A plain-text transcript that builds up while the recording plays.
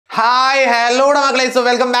Hi, hello, so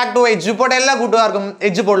welcome back to Eduport. Ella കൂട്ടുകാർക്കും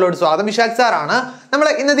Eduportലോട് സ്വാഗതം. Vishakh sir ആണ്. നമ്മൾ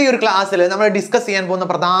ഇന്നത്തെ ഈ ഒരു ക്ലാസ്സിൽ നമ്മൾ ഡിസ്കസ് ചെയ്യാൻ പോകുന്ന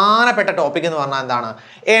പ്രധാനപ്പെട്ട ടോപ്പിക് എന്ന് പറഞ്ഞാൽ എന്താണ്?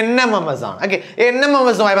 NMMS ആണ്. ഓക്കേ,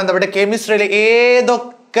 NMMSുമായി ബന്ധപ്പെട്ട കെമിസ്ട്രിയിലെ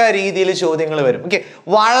ഏതൊക്കെ രീതിയിൽ ചോദ്യങ്ങൾ വരും. ഓക്കേ,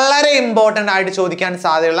 വളരെ ഇമ്പോർട്ടന്റ് ആയിട്ട് ചോദിക്കാൻ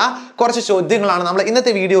സാധ്യതയുള്ള കുറച്ച് ചോദ്യങ്ങളാണ് നമ്മൾ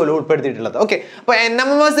ഇന്നത്തെ വീഡിയോയിൽ ഉൾപ്പെടുത്തിയിട്ടുള്ളത്. ഓക്കേ, അപ്പോൾ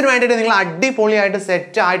NMMSന് വേണ്ടിയിട്ട് നിങ്ങൾ അടിപൊളിയായിട്ട്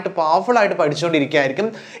സെറ്റ് ആയിട്ട് പവർഫുൾ ആയിട്ട് പഠിച്ചുകൊണ്ടിരിക്കുകയായിരിക്കും.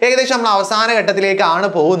 ഏകദേശം നമ്മൾ അവസാന ഘട്ടത്തിലേക്കാണ്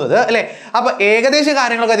പോകുന്നത് അല്ലേ? അപ്പോൾ ഏകദേശ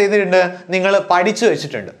കാര്യങ്ങളൊക്കെ ചെയ്തിട്ടുണ്ട്, നിങ്ങൾ പഠിച്ചു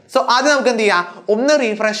വെച്ചിട്ടുണ്ട്. സോ അത് നമുക്ക് എന്ത് ചെയ്യാം, ഒന്ന്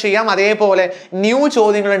റീഫ്രഷ് ചെയ്യാം. അതേപോലെ ന്യൂ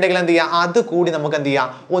ചോദ്യങ്ങൾ ഉണ്ടെങ്കിൽ എന്ത് ചെയ്യാം, അത് കൂടി നമുക്ക് എന്ത് ചെയ്യാം,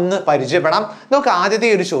 ഒന്ന് പരിചയപ്പെടാം. നമുക്ക് ആദ്യത്തെ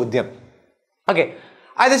ഒരു ചോദ്യം. ഓക്കെ,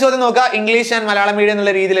 ആദ്യത്തെ ചോദ്യം നോക്കുക. ഇംഗ്ലീഷ് ആൻഡ് മലയാളം മീഡിയം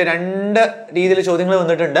എന്നുള്ള രീതിയിൽ രണ്ട് രീതിയിൽ ചോദ്യങ്ങൾ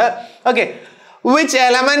വന്നിട്ടുണ്ട്. Okay, which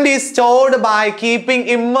element is stored by keeping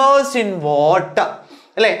immersed in water?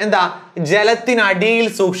 അല്ലെ, എന്താ, ജലത്തിനടിയിൽ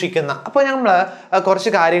സൂക്ഷിക്കുന്ന. അപ്പോൾ നമ്മൾ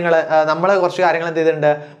കുറച്ച് കാര്യങ്ങൾ എന്ത്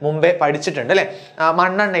ചെയ്തിട്ടുണ്ട്, മുമ്പേ പഠിച്ചിട്ടുണ്ട് അല്ലെ.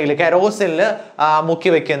 മണ്ണെണ്ണയിൽ കെറോസിനിൽ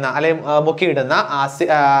മുക്കി വെക്കുന്ന അല്ലെങ്കിൽ മുക്കിയിടുന്ന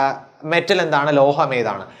മെറ്റൽ എന്താണ്, ലോഹം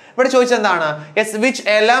ഏതാണ്? ഇവിടെ ചോദിച്ചെന്താണ്, yes, which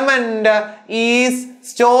element is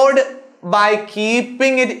stored by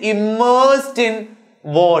keeping it immersed in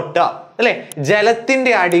water? അല്ലെ,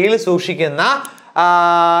 ജലത്തിന്റെ അടിയിൽ സൂക്ഷിക്കുന്ന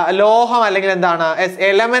ലോഹം അല്ലെങ്കിൽ എന്താണ്,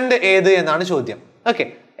 എലമെന്റ് ഏത് എന്നാണ് ചോദ്യം. ഓക്കെ,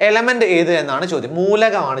 എലമെന്റ് ഏത് എന്നാണ് ചോദ്യം.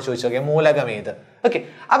 മൂലകമാണ് ചോദിച്ചത്. ഓക്കെ, മൂലകം ഏത്? ഓക്കെ,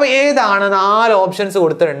 അപ്പൊ ഏതാണ്? 4 ഓപ്ഷൻസ്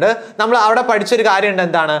കൊടുത്തിട്ടുണ്ട്. നമ്മൾ അവിടെ പഠിച്ചൊരു കാര്യമുണ്ട്,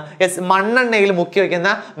 എന്താണ്, യെസ്, മണ്ണെണ്ണയിൽ മുക്കി വെക്കുന്ന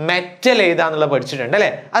മെറ്റൽ ഏതാന്നുള്ളത് പഠിച്ചിട്ടുണ്ട്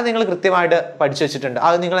അല്ലെ. അത് നിങ്ങൾ കൃത്യമായിട്ട് പഠിച്ചു വെച്ചിട്ടുണ്ട്.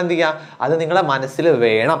 അത് നിങ്ങൾ എന്ത് ചെയ്യുക, അത് നിങ്ങളുടെ മനസ്സിൽ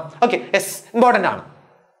വേണം. ഓക്കെ, യെസ്, ഇമ്പോർട്ടന്റ് ആണ്.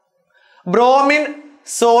 Bromine,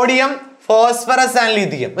 sodium, phosphorus and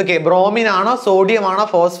lithium. Okay, bromine ആണോ, സോഡിയം ആണോ,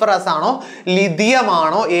 ഫോസ്ഫറസ് ആണോ, ലിഥിയം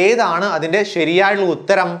ആണോ, ഏതാണ് അതിന്റെ ശരിയായുള്ള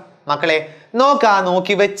ഉത്തരം? മക്കളെ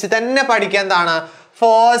നോക്കി വെച്ച് തന്നെ പഠിക്കാൻ. എന്താണ്?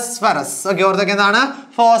 ഫോസ്ഫറസ്. ഓക്കെ, ഓർത്തൊക്കെ എന്താണ്?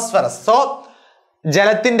 ഫോസ്ഫറസ്. സോ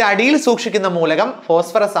ജലത്തിന്റെ അടിയിൽ സൂക്ഷിക്കുന്ന മൂലകം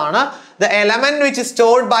ഫോസ്ഫറസ് ആണ്. The element which is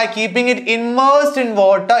stored by keeping it ഇൻമേഴ്സ്ഡ് in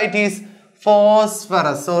water, it is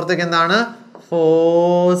phosphorus. ഓർത്തൊക്കെ എന്താണ്?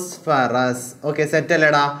 ഫോസ്ഫറസ്. ഓക്കെ, സെറ്റ്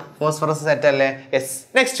അല്ലേടാ? ഫോസ്ഫറസ് സെറ്റ് അല്ലേ? യെസ്.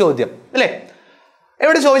 നെക്സ്റ്റ് ചോദ്യം അല്ലേ,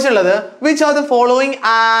 ഇവിടെ ചോദിച്ചിട്ടുള്ളത് which of the following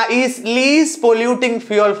is least polluting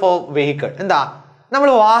fuel four vehicle? എന്താ, നമ്മൾ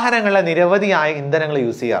വാഹനങ്ങളിലെ നിരവധിയായ ഇന്ധനങ്ങൾ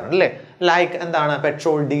യൂസ് ചെയ്യാറുണ്ട് അല്ലേ. ലൈക്ക് എന്താണ്,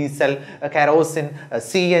 പെട്രോൾ, ഡീസൽ, കെറോസിൻ,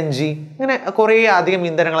 CNG, ഇങ്ങനെ കുറേ അധികം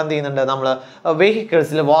ഇന്ധനങ്ങൾ എന്ത് ചെയ്യുന്നുണ്ട്, നമ്മൾ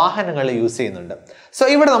വെഹിക്കിൾസിൽ, വാഹനങ്ങളിൽ യൂസ് ചെയ്യുന്നുണ്ട്. സോ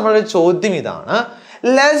ഇവിടെ നമ്മളൊരു ചോദ്യം ഇതാണ്,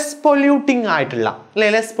 ലെസ് പൊല്യൂട്ടിംഗ് ആയിട്ടുള്ള അല്ലെ,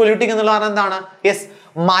 ലെസ് പൊല്യൂട്ടിംഗ് എന്നുള്ള പറഞ്ഞാൽ എന്താണ്, യെസ്,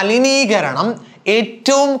 മലിനീകരണം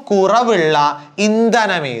ഏറ്റവും കുറവുള്ള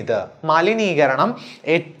ഇന്ധനം ഏത്? മലിനീകരണം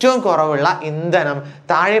ഏറ്റവും കുറവുള്ള ഇന്ധനം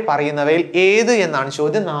താഴെ പറയുന്നവയിൽ ഏത് എന്നാണ്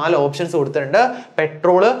ചോദ്യം. 4 ഓപ്ഷൻസ് കൊടുത്തിട്ടുണ്ട്.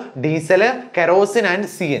 Petrol, diesel, kerosene and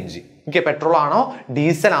CNG. Okay, petrol ആണോ,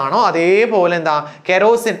 ഡീസൽ ആണോ, അതേപോലെ എന്താ,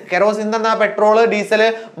 കെറോസിൻ എന്താ, പെട്രോള്, ഡീസൽ,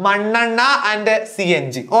 മണ്ണെണ്ണ ആൻഡ്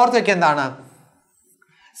CNG. ഓർത്ത് വെക്കുക, എന്താണ്,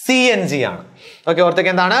 CNG ആണ്. ഓക്കെ,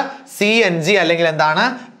 ഓർത്തൊക്കെ എന്താണ്, CNG അല്ലെങ്കിൽ എന്താണ്,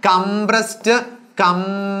 compressed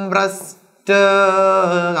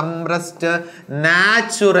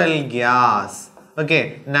natural gas. Okay,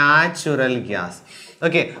 natural gas.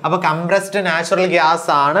 Okay, അപ്പൊ കംപ്രസ്ഡ് നാച്ചുറൽ ഗ്യാസ്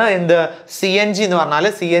ആണ് എന്ത്, CNG എന്ന് പറഞ്ഞാൽ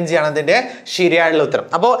CNG ആണ് ഇതിന്റെ ശരിയായുള്ള ഉത്തരം.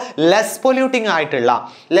 അപ്പോൾ ലെസ് പൊല്യൂട്ടിംഗ്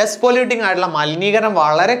ആയിട്ടുള്ള മലിനീകരണം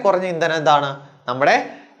വളരെ കുറഞ്ഞ ഇന്ധനം എന്താണ്, നമ്മുടെ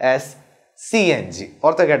CNG.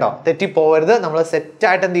 ഓർത്ത് കേട്ടോ, തെറ്റിപ്പോകരുത്. നമ്മൾ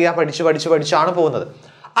സെറ്റായിട്ട് എന്ത് ചെയ്യുക, പഠിച്ചാണ് പോകുന്നത്.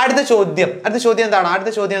 അടുത്ത ചോദ്യം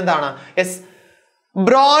എന്താണ്, yes,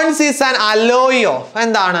 bronze is an alloy of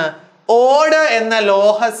എന്താണ്, ഓട് എന്ന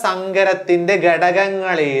ലോഹസങ്കരത്തിന്റെ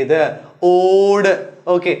ഘടകങ്ങൾ ഏത്? ഓട്.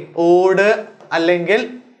 ഓക്കെ, ഓട് അല്ലെങ്കിൽ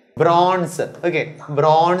ബ്രോൺസ്. ഓക്കെ,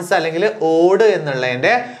 ബ്രോൺസ് അല്ലെങ്കിൽ ഓട്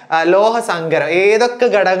എന്നുള്ളതിന്റെ ലോഹസങ്കരം ഏതൊക്കെ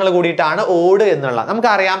ഘടകങ്ങൾ കൂടിയിട്ടാണ് ഓട് എന്നുള്ള?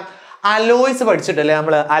 നമുക്കറിയാം, അലോയ്സ് പഠിച്ചിട്ടല്ലേ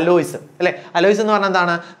നമ്മൾ, അലോയ്സ് അല്ലെ. അലോയ്സ് എന്ന് പറഞ്ഞാൽ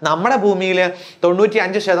എന്താണ്, നമ്മുടെ ഭൂമിയിൽ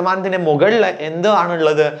 95% മുകളിൽ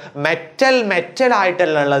എന്താണുള്ളത്, മെറ്റൽ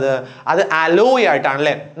ആയിട്ടുള്ളത്. അത് അലോയ് ആയിട്ടാണ്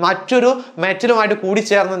അല്ലെ. മറ്റൊരു മെറ്റലുമായിട്ട് കൂടി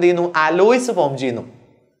ചേർന്ന് എന്ത് ചെയ്യുന്നു, അലോയ്സ് ഫോം ചെയ്യുന്നു.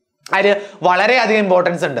 അതിന് വളരെയധികം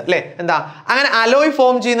ഇമ്പോർട്ടൻസ് ഉണ്ട് അല്ലെ. എന്താ, അങ്ങനെ അലോയ്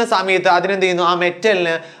ഫോം ചെയ്യുന്ന സമയത്ത് അതിനെന്ത് ചെയ്യുന്നു, ആ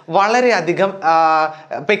മെറ്റലിന് വളരെയധികം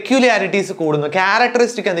പെക്യുലാരിറ്റീസ് കൂടുന്നു,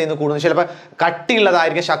 ക്യാരക്ടറിസ്റ്റിക് എന്ത് ചെയ്യുന്നു, കൂടുന്നു. ചിലപ്പോൾ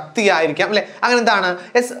കട്ടിയുള്ളതായിരിക്കാം, ശക്തിയായിരിക്കാം അല്ലെ. അങ്ങനെ എന്താണ്,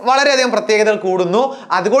 യെസ്, വളരെയധികം പ്രത്യേകതകൾ കൂടുന്നു.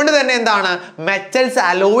 അതുകൊണ്ട് തന്നെ എന്താണ്, മെറ്റൽസ്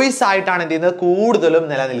അലോയ്സ് ആയിട്ടാണ് എന്ത് ചെയ്യുന്നത്, കൂടുതലും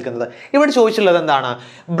നിലനിൽക്കുന്നത്. ഇവിടെ ചോദിച്ചിട്ടുള്ളത് എന്താണ്,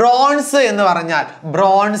 ബ്രോൺസ് എന്ന് പറഞ്ഞാൽ,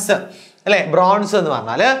 ബ്രോൺസ് എന്ന്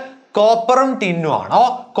പറഞ്ഞാൽ കോപ്പറും ടിന്നും ആണോ,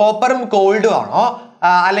 കോപ്പറും ഗോൾഡും ആണോ,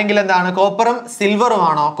 അല്ലെങ്കിൽ എന്താണ്, കോപ്പറും സിൽവറും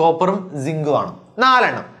ആണോ, കോപ്പറും സിങ്കും ആണോ? 4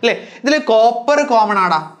 എണ്ണം അല്ലെ. ഇതിൽ കോപ്പർ കോമൺ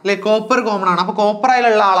ആടാ അല്ലെ, കോപ്പർ കോമൺ ആണ്. അപ്പൊ കോപ്പർ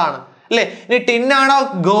അതിലുള്ള ആളാണ് അല്ലെ. ഇനി ടിൻ ആണോ,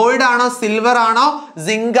 ഗോൾഡ് ആണോ, സിൽവർ ആണോ,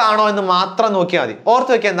 സിങ്ക് ആണോ എന്ന് മാത്രം നോക്കിയാൽ മതി.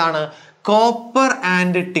 ഓർത്ത് വെക്കുക, എന്താണ്, കോപ്പർ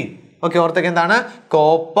ആൻഡ് ടിൻ. ഓക്കെ, ഓർത്തേക്ക് എന്താണ്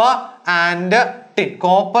copper and tin.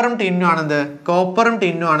 കോപ്പറും ടിന്നും ആണെന്ത്? കോപ്പറും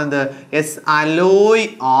ടിന്നും ആണെന്ത്? Yes, alloy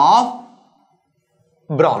of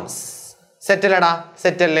bronze. സെറ്റല്ലടാ,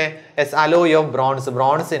 സെറ്റല്ലേ? Yes, alloy of bronze.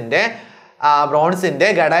 ബ്രോൺസിന്റെ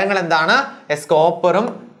ഘടകങ്ങൾ എന്താണ്? യെസ്, കോപ്പറും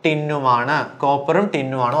ടിന്നുമാണ്. കോപ്പറും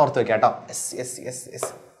ടിന്നുമാണ്, ഓർത്ത് വെക്കാം കേട്ടോ. Yes yes yes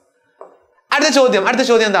yes. അടുത്ത ചോദ്യം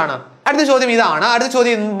എന്താണ്? അടുത്ത ചോദ്യം ഇതാണ്. അടുത്ത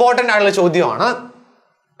ചോദ്യം ഇമ്പോർട്ടന്റ് ആയിട്ടുള്ള ചോദ്യമാണ്.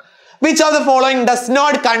 Which of the following does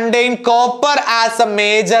not contain copper as a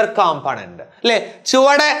major component? അല്ലെ,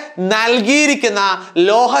 ചുവടെ നൽകിയിരിക്കുന്ന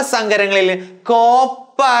ലോഹസങ്കരങ്ങളിൽ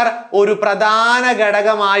കോപ്പർ ഒരു പ്രധാന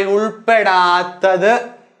ഘടകമായി ഉൾപ്പെടാത്തത്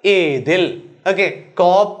ഏതിൽ? ഓക്കെ,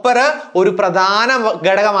 കോപ്പർ ഒരു പ്രധാന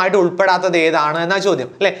ഘടകമായിട്ട് ഉൾപ്പെടാത്തത് ഏതാണ് എന്നാ ചോദ്യം.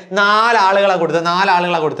 അല്ലെ, നാലാളുകളെ കൊടുത്ത്.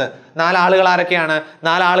 നാലാളുകൾ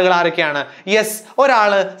ആരൊക്കെയാണ്? യെസ്,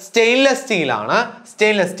 ഒരാള് സ്റ്റെയിൻലെസ് സ്റ്റീൽ ആണ്.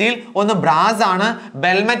 Stainless steel. ഒന്ന് ബ്രാസ് ആണ്,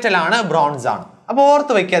 ബെൽമെറ്റൽ ആണ്, ബ്രോൺസ് ആണ്. അപ്പൊ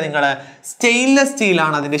ഓർത്ത് വെക്കുക നിങ്ങൾ, സ്റ്റെയിൻലെസ് സ്റ്റീൽ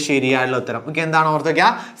ആണ് അതിന്റെ ശരിയായുള്ള ഉത്തരം. ഓക്കെ, എന്താണ് ഓർത്ത് വെക്കുക?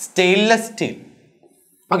 Stainless steel.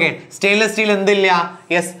 Okay, stainless steel എന്തില്ല?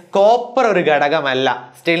 യെസ്, കോപ്പർ ഒരു ഘടകമല്ല.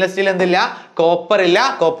 സ്റ്റെയിൻലെസ് സ്റ്റീൽ എന്തില്ല? കോപ്പർ ഇല്ല,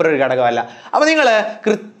 കോപ്പർ ഒരു ഘടകമല്ല. അപ്പൊ നിങ്ങൾ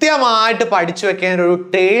കൃത്യമായിട്ട് പഠിച്ചു വെക്കേണ്ട ഒരു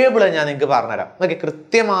ടേബിൾ ഞാൻ നിങ്ങൾക്ക് പറഞ്ഞുതരാം. ഓക്കെ,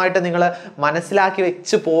 കൃത്യമായിട്ട് നിങ്ങൾ മനസ്സിലാക്കി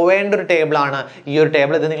വെച്ച് പോവേണ്ട ഒരു ടേബിളാണ് ഈ ഒരു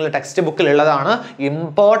ടേബിൾ. ഇത് നിങ്ങളുടെ ടെക്സ്റ്റ് ബുക്കിൽ ഉള്ളതാണ്.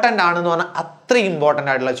 ഇമ്പോർട്ടൻ്റ് ആണെന്ന് പറഞ്ഞാൽ അത്രയും ഇമ്പോർട്ടൻ്റ്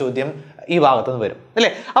ആയിട്ടുള്ള ചോദ്യം ഈ ഭാഗത്തുനിന്ന് വരും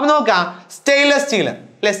അല്ലേ. അപ്പൊ നോക്കാം, സ്റ്റെയിൻലെസ് സ്റ്റീൽ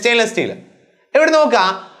അല്ലെ, സ്റ്റെയിൻലെസ് സ്റ്റീൽ ഇവിടെ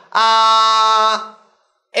നോക്കാം.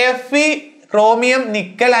 Fe, chromium,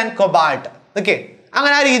 nickel and cobalt. Okay,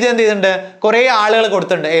 അങ്ങനെ ആ രീതി എന്ത് ചെയ്തിട്ടുണ്ട്? കുറെ ആളുകൾ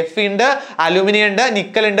കൊടുത്തിട്ടുണ്ട്. Fe ഉണ്ട്, അലുമിനിയം ഉണ്ട്,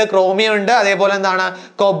 നിക്കൽ ഉണ്ട്, ക്രോമിയം ഉണ്ട്, അതേപോലെ എന്താണ്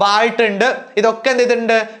കൊബാൾട്ട് ഉണ്ട്. ഇതൊക്കെ എന്ത്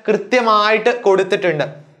ചെയ്തിട്ടുണ്ട്? കൃത്യമായിട്ട് കൊടുത്തിട്ടുണ്ട്.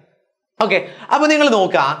 ഓക്കെ, അപ്പൊ നിങ്ങൾ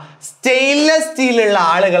നോക്കുക, സ്റ്റെയിൻലെസ് സ്റ്റീൽ ഉള്ള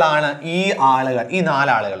ആളുകളാണ് ഈ ആളുകൾ, ഈ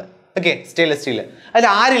നാലാളുകൾ. Okay, stainless steel. അതിൽ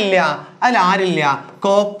ആരില്ല?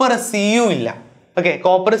 കോപ്പർ സിയു ഇല്ല. ഓക്കെ,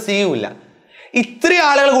 കോപ്പർ സിയു ഇല്ല. ഇത്രയും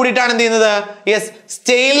ആളുകൾ കൂടിയിട്ടാണ് എന്ത് ചെയ്യുന്നത്? യെസ്,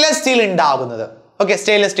 സ്റ്റെയിൻലെസ് സ്റ്റീൽ ഉണ്ടാകുന്നത്. ഓക്കെ,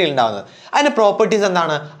 സ്റ്റെയിൻലെസ് സ്റ്റീൽ ഉണ്ടാകുന്നത്. അതിന്റെ പ്രോപ്പർട്ടീസ്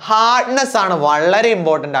എന്താണ്? ഹാർഡ്നെസ് ആണ് വളരെ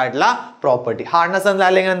ഇമ്പോർട്ടൻ്റ് ആയിട്ടുള്ള പ്രോപ്പർട്ടി. ഹാർഡ്നെസ്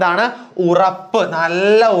അല്ലെങ്കിൽ എന്താണ്? ഉറപ്പ്.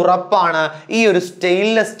 നല്ല ഉറപ്പാണ് ഈ ഒരു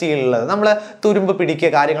സ്റ്റെയിൻലെസ് സ്റ്റീൽ ഉള്ളത്. നമ്മൾ തുരുമ്പ്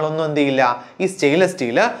പിടിക്കുക കാര്യങ്ങളൊന്നും എന്ത് ചെയ്യില്ല, ഈ സ്റ്റെയിൻലെസ്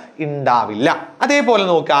സ്റ്റീൽ ഉണ്ടാവില്ല. അതേപോലെ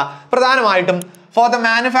നോക്കുക, പ്രധാനമായിട്ടും ഫോർ ദ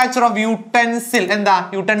മാനുഫാക്ചർ ഓഫ് യൂട്ടൻസിൽ. എന്താ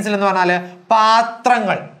യൂട്ടൻസിൽ എന്ന് പറഞ്ഞാൽ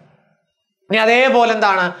പാത്രങ്ങൾ. ഇനി അതേപോലെ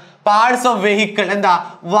എന്താണ്? Parts of vehicle. എന്താ?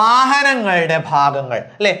 വാഹനങ്ങളുടെ ഭാഗങ്ങൾ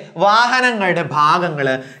അല്ലെ, വാഹനങ്ങളുടെ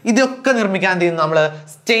ഭാഗങ്ങള്. ഇതൊക്കെ നിർമ്മിക്കാൻ ചെയ്യുന്നു നമ്മൾ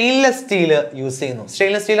സ്റ്റെയിൻലെസ് സ്റ്റീൽ യൂസ് ചെയ്യുന്നു.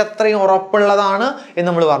 സ്റ്റെയിൻലെസ് സ്റ്റീൽ അത്രയും ഉറപ്പുള്ളതാണ് എന്ന്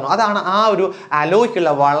നമ്മൾ പറഞ്ഞു. അതാണ് ആ ഒരു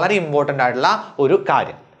അലോയ്ക്കുള്ള വളരെ ഇമ്പോർട്ടൻ്റ് ആയിട്ടുള്ള ഒരു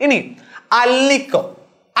കാര്യം. ഇനി അൽനിക്കോ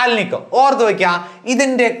ഓർത്ത് വെക്കുക.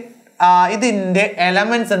 ഇതിന്റെ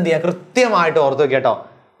എലമെന്റ്സ് എന്ത് ചെയ്യുക? കൃത്യമായിട്ട് ഓർത്ത് വെക്കുക കേട്ടോ.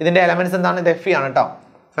 ഇതിന്റെ എലമെന്റ്സ് എന്താണ്? ഇത് Fe ആണ് കേട്ടോ,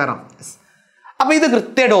 ഫെറം. അപ്പൊ ഇത്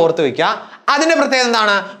കൃത്യമായിട്ട് ഓർത്ത് വെക്കുക. അതിന്റെ പ്രത്യേകത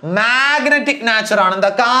എന്താണ്? മാഗ്നറ്റിക് നാച്ചർ ആണ്. എന്താ?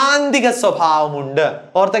 കാന്തിക സ്വഭാവമുണ്ട്.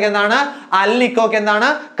 ഓർത്തൊക്കെ എന്താണ്? അൽനിക്കോക്ക് എന്താണ്?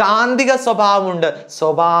 കാന്തിക സ്വഭാവമുണ്ട്.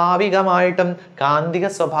 സ്വാഭാവികമായിട്ടും കാന്തിക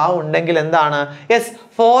സ്വഭാവം ഉണ്ടെങ്കിൽ എന്താണ്? Yes,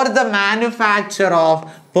 for the manufacture of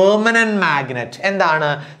permanent magnet. എന്താണ്?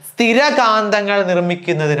 സ്ഥിരകാന്തങ്ങൾ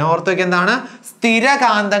നിർമ്മിക്കുന്നതിന്. ഓർത്തൊക്കെ എന്താണ്?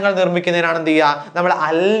 സ്ഥിരകാന്തങ്ങൾ നിർമ്മിക്കുന്നതിനാണ് എന്ത് ചെയ്യുക? നമ്മൾ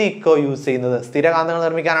അൽനിക്കോ യൂസ് ചെയ്യുന്നത്. സ്ഥിരകാന്തങ്ങൾ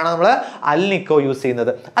നിർമ്മിക്കാനാണ് നമ്മൾ അൽനിക്കോ യൂസ്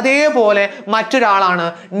ചെയ്യുന്നത്. അതേപോലെ മറ്റൊരാളാണ്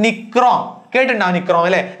നിക്രോം. കേട്ടിട്ടുണ്ടാവും നിക്രോം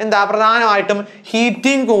അല്ലെ? എന്താ? പ്രധാനമായിട്ടും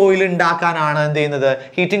ഹീറ്റിംഗ് കോയിൽ ഉണ്ടാക്കാനാണ് എന്ത് ചെയ്യുന്നത്?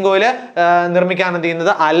 ഹീറ്റിംഗ് കോയിൽ നിർമ്മിക്കാൻ എന്ത്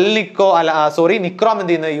ചെയ്യുന്നത്? നിക്രോം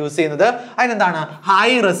എന്ത് ചെയ്യുന്നത്? യൂസ് ചെയ്യുന്നത്. അതിനെന്താണ്? High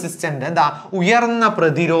resistant. എന്താ? ഉയർന്ന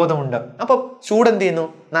പ്രതിരോധമുണ്ട്. അപ്പൊ ചൂട് എന്ത് ചെയ്യുന്നു?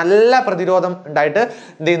 നല്ല പ്രതിരോധം ഉണ്ടായിട്ട്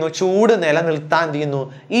എന്ത് ചെയ്യുന്നു? ചൂട് നിലനിർത്താൻ എന്ത് ചെയ്യുന്നു?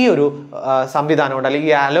 ഈ ഒരു സംവിധാനം കൊണ്ട്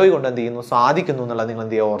അല്ലെങ്കിൽ ഈ അലോയ് കൊണ്ട് എന്ത് ചെയ്യുന്നു? സാധിക്കുന്നു എന്നുള്ളത് നിങ്ങൾ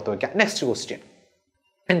എന്ത് ചെയ്യുക? ഓർത്ത് വെക്കുക. നെക്സ്റ്റ് ക്വസ്റ്റ്യൻ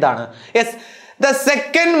എന്താണ്? Yes, the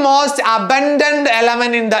second most abundant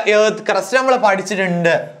element in the earth crust. നമ്മൾ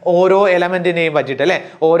പഠിച്ചിട്ടുണ്ട് ഓരോ എലമെന്റിനെയും പറ്റിയിട്ട് അല്ലെ.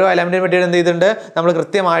 ഓരോ എലമെന്റിനെ പറ്റിയിട്ട് എന്ത് ചെയ്തിട്ടുണ്ട്? നമ്മൾ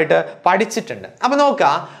കൃത്യമായിട്ട് പഠിച്ചിട്ടുണ്ട്. അപ്പൊ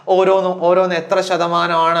നോക്കാം, ഓരോന്ന് എത്ര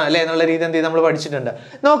ശതമാനമാണ് അല്ലെ എന്നുള്ള രീതി എന്ത് ചെയ്ത് നമ്മൾ പഠിച്ചിട്ടുണ്ട്.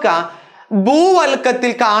 നോക്കാം,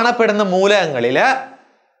 ഭൂവൽക്കത്തിൽ കാണപ്പെടുന്ന മൂലകങ്ങളില്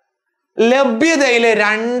ലഭ്യതയിലെ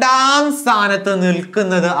 2ാം സ്ഥാനത്ത്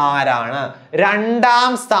നിൽക്കുന്നത് ആരാണ്?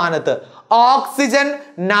 2ാം സ്ഥാനത്ത് ഓക്സിജൻ,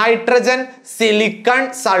 നൈട്രജൻ, സിലിക്കൺ,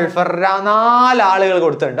 സൾഫർ. 4 ആളുകൾ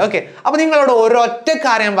കൊടുത്തിട്ടുണ്ട്. ഓക്കെ, അപ്പൊ നിങ്ങളോട് ഒരൊറ്റ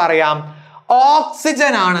കാര്യം പറയാം.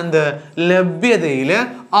 ഓക്സിജൻ ആണെന്ത്? ലഭ്യതയില്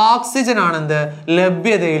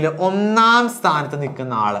 1ാം സ്ഥാനത്ത്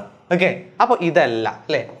നിൽക്കുന്ന ആള്. ഓക്കെ, അപ്പൊ ഇതല്ല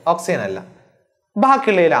അല്ലെ, ഓക്സിജൻ അല്ല.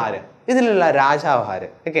 ബാക്കിയുള്ളതിൽ ആര്? ഇതിലുള്ള രാജാവ് ആര്?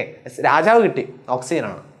 ഓക്കെ, രാജാവ് കിട്ടി, ഓക്സിജൻ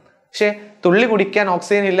ആണ്. പക്ഷെ തുള്ളി കുടിക്കാൻ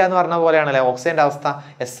ഓക്സിജൻ ഇല്ല എന്ന് പറഞ്ഞ പോലെയാണല്ലേ ഓക്സിജന്റെ അവസ്ഥ.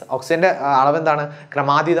 യെസ്, ഓക്സിജന്റെ അളവ് എന്താണ്?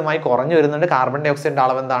 ക്രമാതീതമായി കുറഞ്ഞു വരുന്നുണ്ട്. കാർബൺ ഡൈ ഓക്സൈഡിന്റെ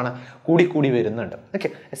അളവ് എന്താണ്? കൂടി വരുന്നുണ്ട്. ഓക്കെ,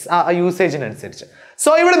 യൂസേജിനനുസരിച്ച്. സോ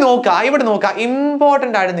ഇവിടെ നോക്കുക,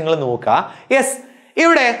 ഇമ്പോർട്ടൻ്റ് ആയിട്ട് നിങ്ങൾ നോക്കുക. യെസ്,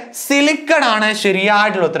 ഇവിടെ സിലിക്കൺ ആണ്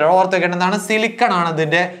ശരിയായിട്ടുള്ള ഉത്തരം. ഓർത്ത് വെക്കേണ്ട എന്താണ്? സിലിക്കൺ ആണ്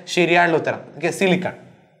ഇതിന്റെ ശരിയായിട്ടുള്ള ഉത്തരം. Okay, silicon.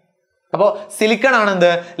 അപ്പോൾ സിലിക്കൺ ആണ്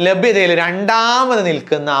എന്ത്? ലഭ്യതയിൽ രണ്ടാമത്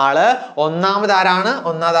നിൽക്കുന്ന ആള്. ഒന്നാമത്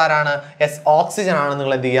ആരാണ്? യെസ്, ഓക്സിജൻ ആണ്.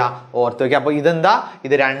 നിങ്ങൾ എന്ത് ചെയ്യുക? ഓർത്ത് വെക്കുക. അപ്പൊ ഇതെന്താ?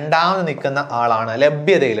 ഇത് രണ്ടാമത് നിൽക്കുന്ന ആളാണ്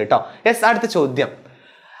ലഭ്യതയിൽ കേട്ടോ. യെസ്, അടുത്ത ചോദ്യം.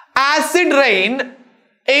 Acid rain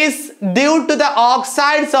is due to the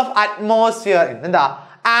oxides of atmosphere. എന്താ?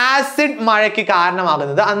 ആസിഡ് മഴയ്ക്ക്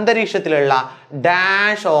കാരണമാകുന്നത് അന്തരീക്ഷത്തിലുള്ള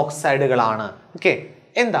ഡാഷ് ഓക്സൈഡുകളാണ്. ഓക്കെ,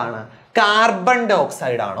 എന്താണ്? കാർബൺ ഡൈ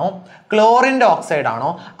ഓക്സൈഡ് ആണോ, ക്ലോറിൻ ഡൈ ഓക്സൈഡ് ആണോ,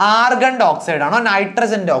 ആർഗൺ ഡൈ ഓക്സൈഡ് ആണോ,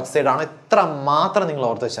 നൈട്രജൻ ഡൈ ഓക്സൈഡ് ആണോ? ഇത്ര മാത്രം നിങ്ങൾ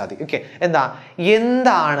ഓർത്ത് വെച്ചാൽ മതി. ഓക്കെ,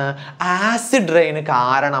 എന്താണ് ആസിഡ് റെയിന്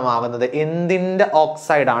കാരണമാകുന്നത്? എന്തിന്റെ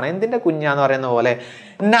ഓക്സൈഡ് ആണ്? എന്തിന്റെ കുഞ്ഞാന്ന് പറയുന്ന പോലെ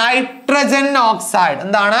നൈട്രജൻ ഓക്സൈഡ്.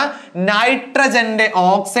 എന്താണ്? നൈട്രജന്റെ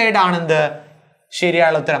ഓക്സൈഡ് ആണെന്ത്?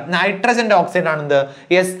 ശരിയായുള്ള ഉത്തരം. നൈട്രജന്റെ ഓക്സൈഡ് ആണെന്ത്?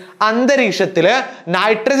 യെസ്, അന്തരീക്ഷത്തില്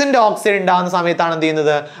നൈട്രജന്റെ ഓക്സൈഡ് ഉണ്ടാകുന്ന സമയത്താണ് എന്ത്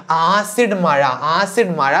ചെയ്യുന്നത്? ആസിഡ്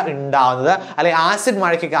മഴ ഉണ്ടാവുന്നത്. അല്ലെ, ആസിഡ്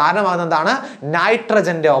മഴയ്ക്ക് കാരണമാകുന്നതാണ്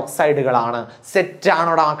നൈട്രജന്റെ ഓക്സൈഡുകളാണ്. സെറ്റ്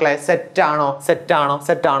ആണോടാ മക്കളെ? സെറ്റാണോ?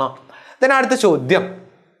 then അടുത്ത ചോദ്യം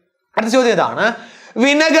ഇതാണ്.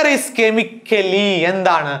 Vinegar is chemically.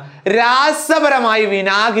 എന്താണ്? രാസപരമായി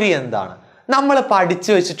വിനാഗിരി എന്താണ്? നമ്മൾ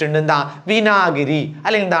പഠിച്ചു വെച്ചിട്ടുണ്ട്. എന്താ? വിനാഗിരി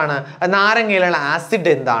അല്ലെങ്കിൽ എന്താണ്? നാരങ്ങയിലുള്ള ആസിഡ്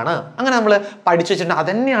എന്താണ്? അങ്ങനെ നമ്മൾ പഠിച്ചു വെച്ചിട്ടുണ്ട്.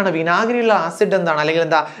 അതന്നെയാണ് വിനാഗിരിയിലുള്ള ആസിഡ് എന്താണ്? അല്ലെങ്കിൽ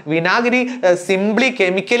എന്താ? വിനാഗിരി സിംപ്ലി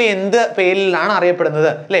കെമിക്കലി എന്ത് പേരിലാണ് അറിയപ്പെടുന്നത്?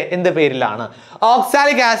 അല്ലെ, എന്ത് പേരിലാണ്?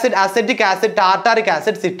 Oxalic acid, acetic acid, tartaric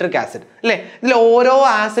acid, citric acid. അല്ലെ, ഇതിൽ ഓരോ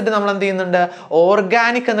ആസിഡ് നമ്മൾ എന്ത് ചെയ്യുന്നുണ്ട്?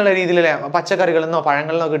 ഓർഗാനിക് എന്നുള്ള രീതിയിൽ, പച്ചക്കറികളിൽ നിന്നോ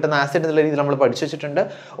പഴങ്ങളിൽ നിന്നോ കിട്ടുന്ന ആസിഡ് എന്നുള്ള രീതിയിൽ നമ്മൾ പഠിച്ചു വെച്ചിട്ടുണ്ട്.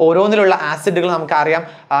 ഓരോന്നിലുള്ള ആസിഡുകൾ നമുക്കറിയാം.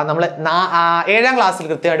 നമ്മൾ 7ാം ക്ലാസ്സിൽ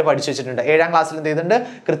കൃത്യമായിട്ട് പഠിച്ചു വെച്ചിട്ടുണ്ട്. 7ാം ക്ലാസ്സിൽ എന്ത് ചെയ്തിട്ടുണ്ട്?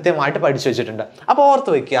 കൃത്യമായിട്ട് പഠിച്ചു വെച്ചിട്ടുണ്ട്. അപ്പോൾ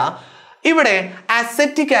ഓർത്ത് വെക്കുക, ഇവിടെ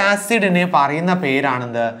അസറ്റിക് ആസിഡിന് പറയുന്ന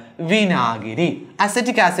പേരാണെന്ത്? വിനാഗിരി.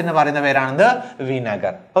 അസറ്റിക് ആസിഡിന് പറയുന്ന പേരാണെന്ത്?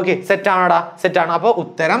 വിനെഗർ. ഓക്കെ, സെറ്റാണോടാ? സെറ്റാണോ? അപ്പോൾ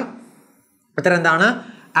ഉത്തരം എന്താണ്?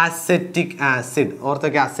 Acetic acid.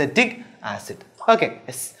 ഓർത്ത് അസറ്റിക് ആസിഡ്. ഓക്കെ,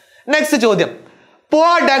 നെക്സ്റ്റ് ചോദ്യം.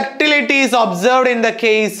 Poor ductility is observed in the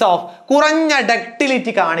case of കുറഞ്ഞ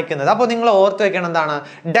ഡക്റ്റിലിറ്റി കാണിക്കുന്നത്. അപ്പോൾ നിങ്ങൾ ഓർത്ത് വെക്കണം എന്താണ്?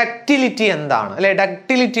 ഡക്റ്റിലിറ്റി എന്താണ്? അല്ലെ,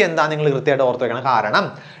 ഡക്റ്റിലിറ്റി എന്താ? നിങ്ങൾ കൃത്യമായിട്ട് ഓർത്ത് വെക്കണം. കാരണം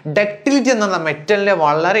ഡക്റ്റിലിറ്റി എന്ന മെറ്റലിന്റെ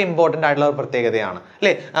വളരെ ഇമ്പോർട്ടൻ്റ് ആയിട്ടുള്ള ഒരു പ്രത്യേകതയാണ്.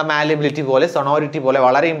 അല്ലെ, മാലിബിലിറ്റി പോലെ സൊണോരിറ്റി പോലെ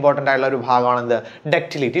വളരെ ഇമ്പോർട്ടൻ്റ് ആയിട്ടുള്ള ഒരു ഭാഗമാണ് എന്ത്?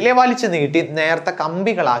 ഡക്റ്റിലിറ്റി. അല്ലെ, വലിച്ചു നീട്ടി നേരത്തെ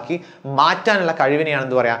കമ്പികളാക്കി മാറ്റാനുള്ള കഴിവിനെയാണ്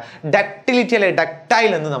എന്ത് പറയാ? ഡക്റ്റിലിറ്റി അല്ലെ,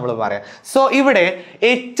 ഡക്ടൈൽ എന്ന് നമ്മൾ പറയാം. സോ ഇവിടെ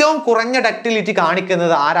ഏറ്റവും കുറഞ്ഞ ഡക്റ്റിലിറ്റി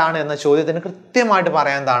കാണിക്കുന്നത് ആരാണ് എന്ന ചോദ്യത്തിന് കൃത്യമായിട്ട്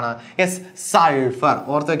പറയാൻ എന്താണ്? Yes, sulphur.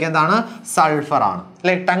 ഓർത്ത് വെക്കുക, എന്താണ്? സൾഫർ ആണ്.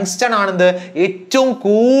 അല്ലെ, ടങ്സ്റ്റൺ ആണെന്ത്? ഏറ്റവും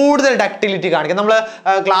കൂടുതൽ ഡക്റ്റിലിറ്റി കാണിക്കുക. നമ്മൾ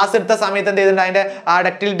ക്ലാസ് എടുത്ത സമയത്ത് എന്ത് ചെയ്തിട്ടുണ്ട്? അതിന്റെ ആ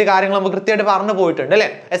ഡക്റ്റിലിറ്റി കാര്യങ്ങൾ നമുക്ക് കൃത്യമായിട്ട് പറഞ്ഞു പോയിട്ടുണ്ട്. അല്ലെ,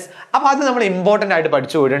 യെസ്. അപ്പൊ അത് നമ്മൾ ഇമ്പോർട്ടൻ്റ് ആയിട്ട്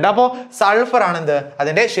പഠിച്ചു പോയിട്ടുണ്ട്. അപ്പോൾ സൾഫർ ആണെന്ത്?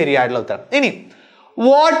 അതിന്റെ ശരിയായിട്ടുള്ള ഉത്തരം. ഇനി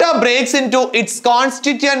water breaks in to its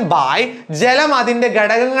constituent by. ജലം അതിന്റെ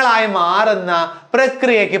ഘടകങ്ങളായി മാറുന്ന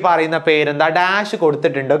പ്രക്രിയക്ക് പറയുന്ന പേരെന്താ? ഡാഷ്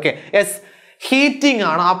കൊടുത്തിട്ടുണ്ട്. Okay, yes. ഹീറ്റിംഗ്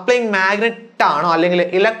ആണോ, അപ്ലൈങ് മാഗ്നറ്റ് ആണോ, അല്ലെങ്കിൽ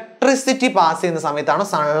ഇലക്ട്രിസിറ്റി പാസ് ചെയ്യുന്ന സമയത്താണോ,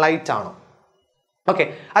 സൺലൈറ്റ് ആണോ? ഓക്കെ,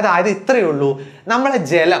 അതായത് ഇത്രയേ ഉള്ളൂ. നമ്മളെ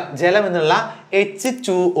ജലം എന്നുള്ള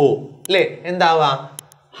H2O അല്ലെ, എന്താവുക?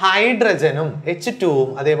 ഹൈഡ്രജനും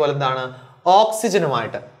H2ഉം അതേപോലെ എന്താണ്?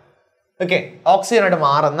 ഓക്സിജനുമായിട്ട്. ഓക്കെ, ഓക്സിജനായിട്ട്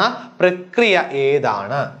മാറുന്ന പ്രക്രിയ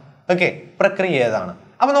ഏതാണ്? ഓക്കെ, പ്രക്രിയ ഏതാണ്?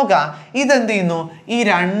 അപ്പൊ നോക്കാം, ഇതെന്ത് ചെയ്യുന്നു? ഈ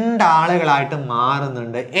രണ്ടാളുകളായിട്ട്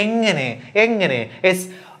മാറുന്നുണ്ട്. എങ്ങനെ? Yes,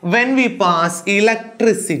 when we pass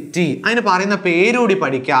electricity, അതിന് പറയുന്ന പേരുകൂടി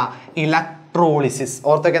പഠിക്കുക, ഇലക്ട്രോളിസിസ്.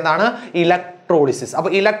 ഓർത്തൊക്കെ എന്താണ്? ഇലക്ട്രോളിസിസ്. അപ്പൊ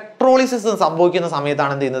ഇലക്ട്രോളിസിസ് സംഭവിക്കുന്ന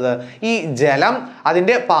സമയത്താണ് എന്ത് ചെയ്യുന്നത്? ഈ ജലം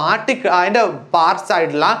അതിന്റെ പാർട്സ്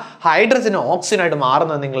ആയിട്ടുള്ള ഹൈഡ്രജൻ ഓക്സിജനായിട്ട്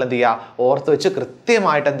മാറുന്നത് നിങ്ങൾ എന്ത് ചെയ്യുക? ഓർത്ത് വെച്ച്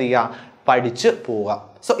കൃത്യമായിട്ട് എന്ത് ചെയ്യുക? പഠിച്ച് പോവുക.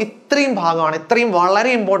 സോ ഇത്രയും ഭാഗമാണ്, ഇത്രയും വളരെ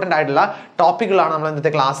ഇമ്പോർട്ടൻ്റ് ആയിട്ടുള്ള ടോപ്പിക്കുകളാണ് നമ്മൾ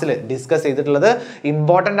ഇന്നത്തെ ക്ലാസ്സിൽ ഡിസ്കസ് ചെയ്തിട്ടുള്ളത്.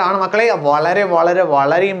 ഇമ്പോർട്ടൻ്റ് ആണ് മക്കളെ, വളരെ വളരെ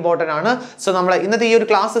വളരെ ഇമ്പോർട്ടൻ്റ് ആണ്. സോ നമ്മൾ ഇന്നത്തെ ഈ ഒരു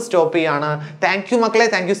ക്ലാസ് സ്റ്റോപ്പ് ചെയ്യാണ്. താങ്ക് യു മക്കളെ,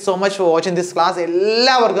 thank you so much for watching this class.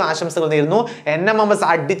 എല്ലാവർക്കും ആശംസകൾ നേരുന്നു. NMMS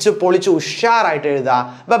അടിച്ച് പൊളിച്ച് ഉഷാറായിട്ട് എഴുതുക.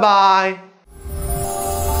 Bye bye.